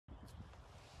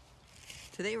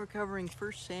Today we're covering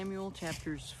 1 Samuel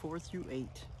chapters 4 through 8.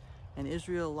 And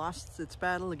Israel lost its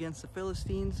battle against the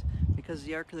Philistines because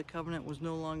the Ark of the Covenant was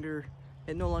no longer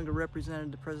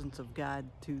represented the presence of God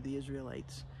to the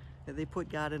Israelites. They put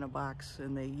God in a box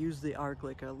and they used the Ark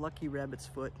like a lucky rabbit's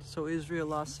foot. So Israel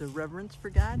lost their reverence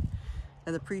for God,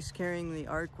 and the priests carrying the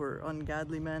Ark were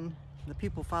ungodly men. The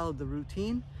people followed the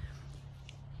routine,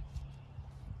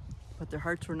 but their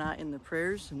hearts were not in the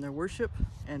prayers and their worship,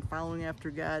 and following after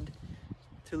God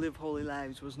to live holy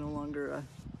lives was no longer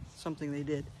something they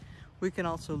did. We can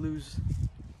also lose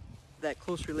that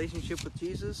close relationship with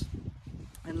Jesus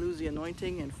and lose the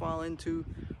anointing and fall into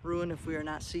ruin if we are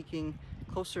not seeking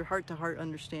closer heart-to-heart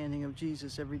understanding of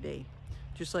Jesus every day.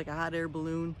 Just like a hot air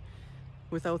balloon,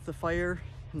 without the fire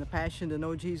and the passion to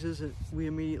know Jesus, we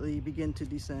immediately begin to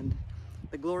descend.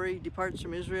 The glory departs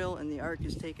from Israel and the ark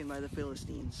is taken by the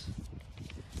Philistines.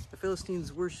 The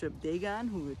Philistines worshiped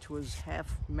Dagon, which was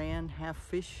half man, half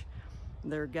fish,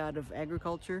 their god of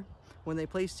agriculture. When they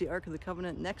placed the Ark of the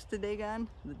Covenant next to Dagon,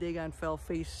 the Dagon fell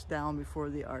face down before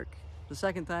the ark. The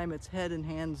second time, its head and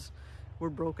hands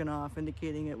were broken off,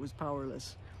 indicating it was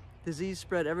powerless. Disease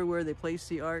spread everywhere they placed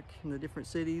the ark in the different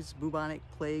cities. Bubonic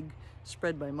plague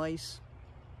spread by mice,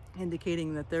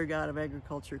 indicating that their god of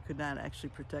agriculture could not actually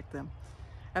protect them.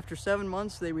 After 7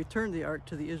 months, they returned the ark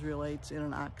to the Israelites in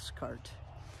an ox cart.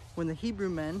 When the Hebrew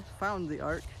men found the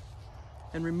ark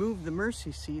and removed the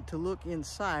mercy seat to look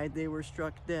inside, they were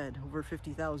struck dead. Over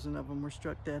 50,000 of them were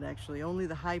struck dead, actually. Only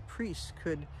the high priest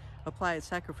could apply its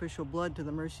sacrificial blood to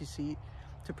the mercy seat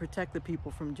to protect the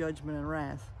people from judgment and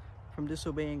wrath, from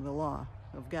disobeying the law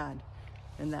of God.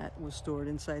 And that was stored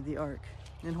inside the ark.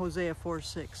 In Hosea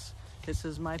 4:6, it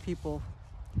says, "My people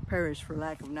perish for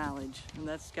lack of knowledge," and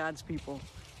that's God's people.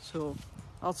 So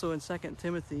also in 2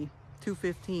 Timothy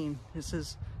 2:15, it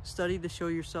says, "Study to show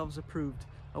yourselves approved,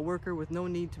 a worker with no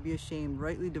need to be ashamed,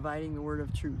 rightly dividing the word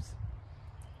of truth."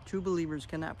 True believers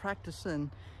cannot practice sin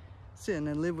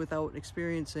and live without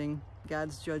experiencing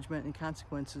God's judgment and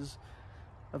consequences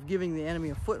of giving the enemy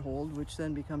a foothold, which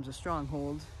then becomes a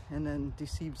stronghold and then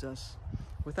deceives us.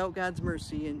 Without God's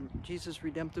mercy and Jesus'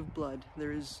 redemptive blood,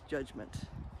 there is judgment.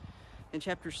 In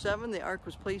chapter 7, the ark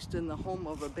was placed in the home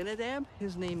of Abinadab.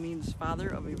 His name means father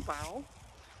of a vow,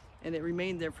 and it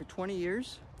remained there for 20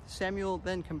 years. Samuel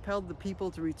then compelled the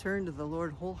people to return to the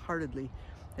Lord wholeheartedly,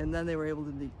 and then they were able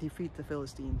to defeat the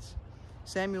Philistines.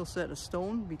 Samuel set a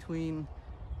stone between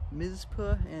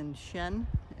Mizpah and Shen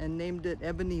and named it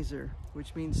Ebenezer,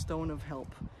 which means stone of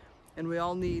help. And we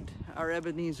all need our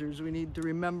Ebenezers. We need to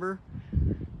remember.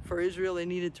 For Israel, they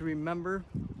needed to remember,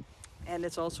 and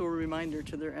it's also a reminder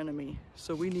to their enemy.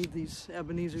 So we need these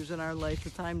Ebenezers in our life,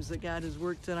 the times that God has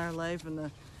worked in our life and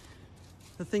the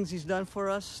things he's done for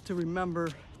us, to remember,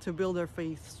 to build our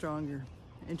faith stronger.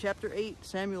 In chapter 8,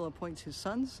 Samuel appoints his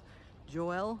sons,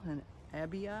 Joel and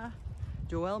Abiah.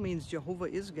 Joel means Jehovah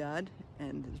is God,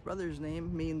 and his brother's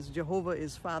name means Jehovah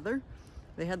is Father.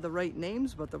 They had the right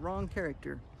names, but the wrong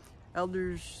character.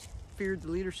 Elders feared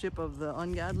the leadership of the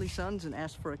ungodly sons and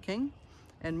asked for a king,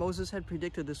 and Moses had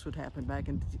predicted this would happen back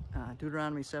in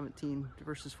Deuteronomy 17,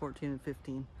 verses 14 and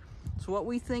 15. So what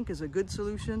we think is a good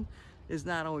solution is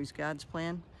not always God's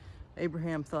plan.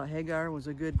 Abraham thought Hagar was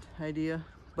a good idea,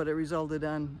 but it resulted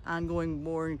in ongoing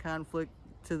war and conflict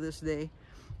to this day.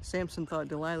 Samson thought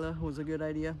Delilah was a good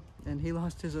idea, and he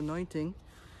lost his anointing.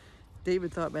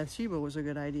 David thought Bathsheba was a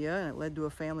good idea, and it led to a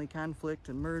family conflict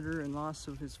and murder and loss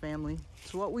of his family.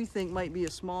 So what we think might be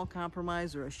a small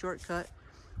compromise or a shortcut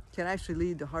can actually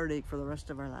lead to heartache for the rest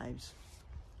of our lives.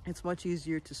 It's much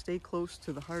easier to stay close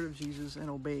to the heart of Jesus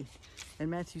and obey. In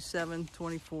Matthew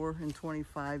 7:24 and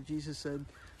 25, Jesus said,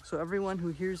 "So everyone who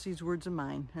hears these words of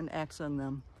mine and acts on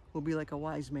them will be like a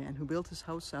wise man who built his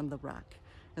house on the rock.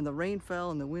 And the rain fell,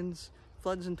 and the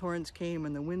floods and torrents came,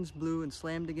 and the winds blew and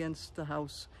slammed against the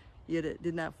house, yet it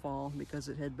did not fall because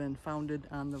it had been founded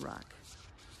on the rock."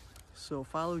 So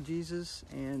follow Jesus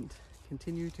and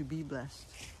continue to be blessed.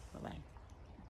 Bye-bye.